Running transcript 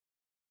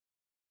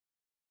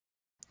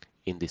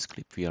In this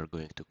clip, we are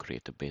going to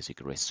create a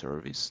basic REST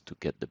service to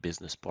get the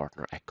business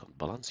partner account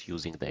balance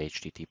using the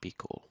HTTP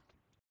call.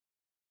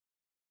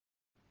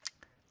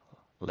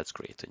 Let's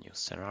create a new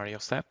scenario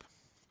step.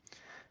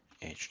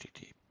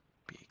 HTTP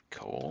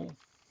call.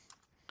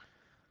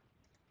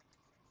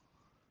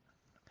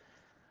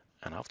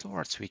 And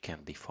afterwards, we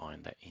can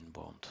define the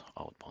inbound,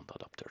 outbound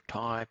adapter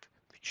type,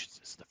 which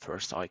is the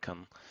first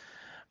icon.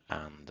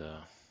 And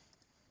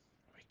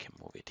we can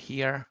move it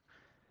here.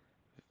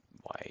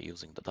 By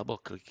using the double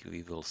click,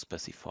 we will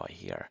specify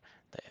here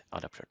the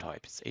adapter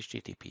type is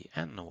HTTP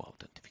and no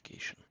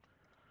authentication.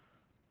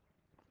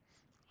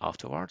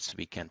 Afterwards,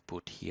 we can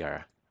put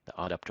here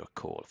the adapter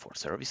call for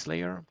service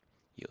layer.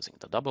 Using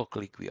the double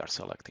click, we are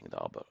selecting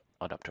the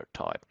adapter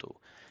type to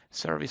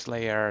service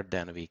layer.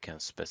 Then we can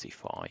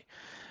specify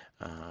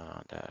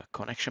the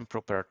connection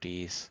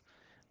properties.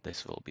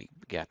 This will be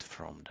get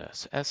from the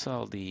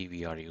SLD.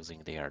 We are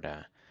using there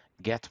the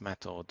get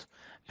method,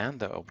 and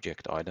the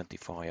object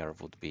identifier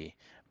would be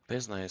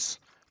business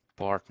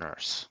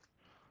partners.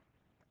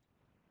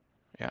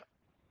 Yeah,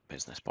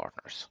 business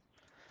partners.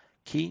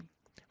 Key.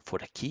 For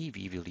the key,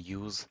 we will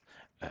use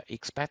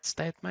expat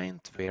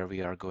statement where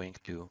we are going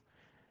to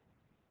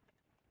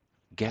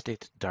get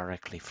it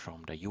directly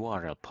from the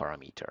URL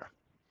parameter.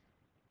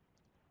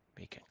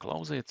 We can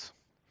close it.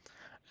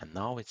 And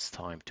now it's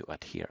time to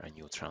add here a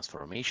new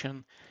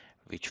transformation,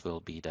 which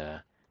will be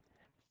the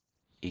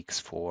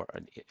X for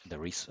the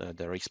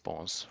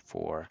response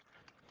for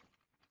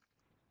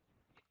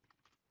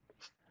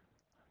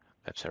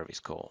web service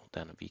call.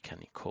 Then we can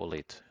call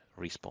it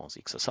response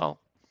XSL.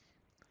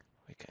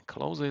 We can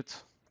close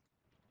it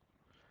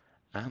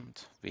and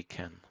we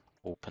can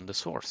open the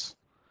source.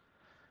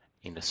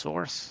 In the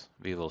source,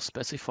 we will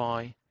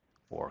specify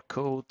our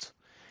code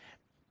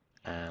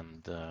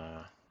and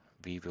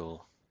we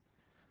will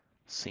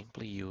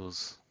simply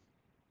use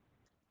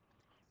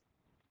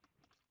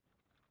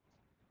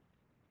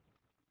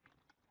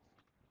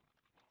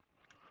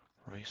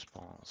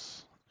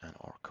response, and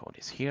our code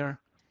is here.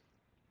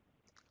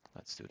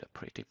 Let's do the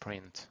pretty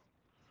print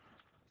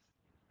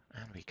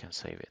and we can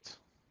save it.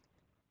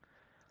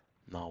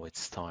 Now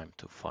it's time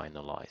to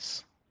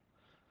finalize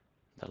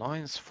the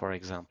lines. For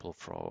example,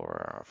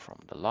 from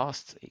the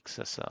last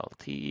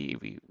XSLT,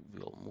 we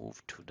will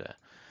move to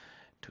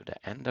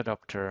the end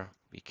adapter.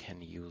 We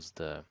can use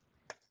the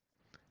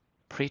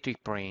pretty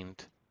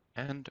print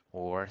and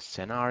or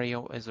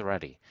scenario is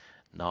ready.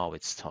 Now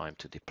it's time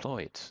to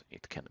deploy it.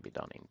 It can be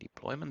done in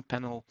deployment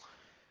panel.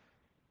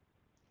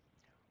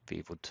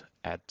 We would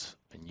add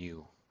a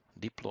new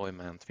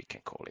deployment. We can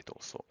call it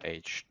also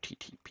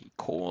HTTP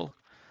call,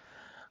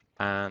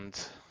 and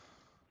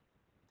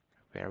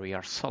where we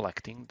are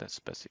selecting the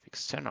specific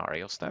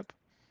scenario step,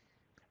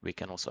 we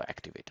can also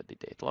activate the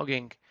date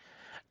logging,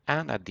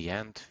 and at the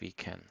end we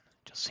can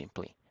just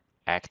simply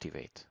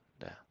activate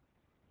the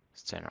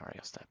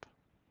scenario step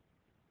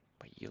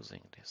by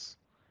using this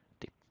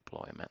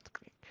deployment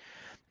click.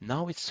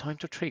 Now it's time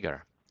to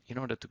trigger. In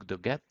order to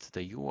get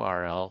the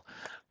URL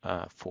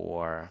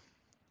for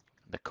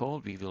the call,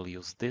 we will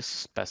use this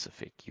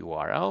specific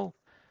URL.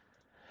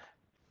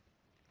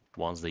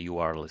 Once the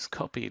URL is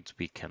copied,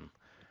 we can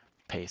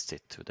paste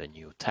it to the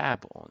new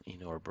tab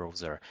in our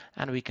browser,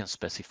 and we can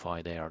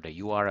specify there the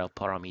URL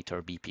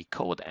parameter BP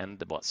code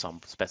and some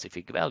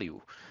specific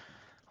value.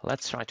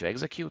 Let's try to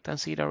execute and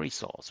see the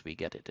results. We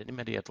get it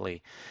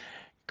immediately,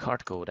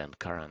 card code and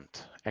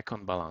current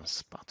account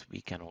balance, but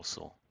we can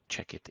also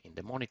check it in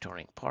the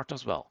monitoring part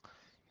as well.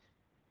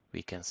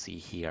 We can see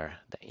here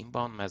the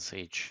inbound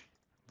message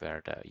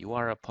where the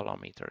URL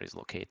parameter is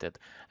located,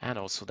 and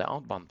also the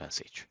outbound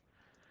message.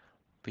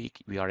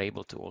 We are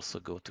able to also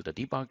go to the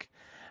debug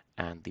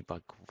and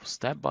debug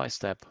step by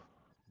step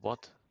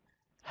what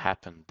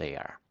happened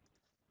there.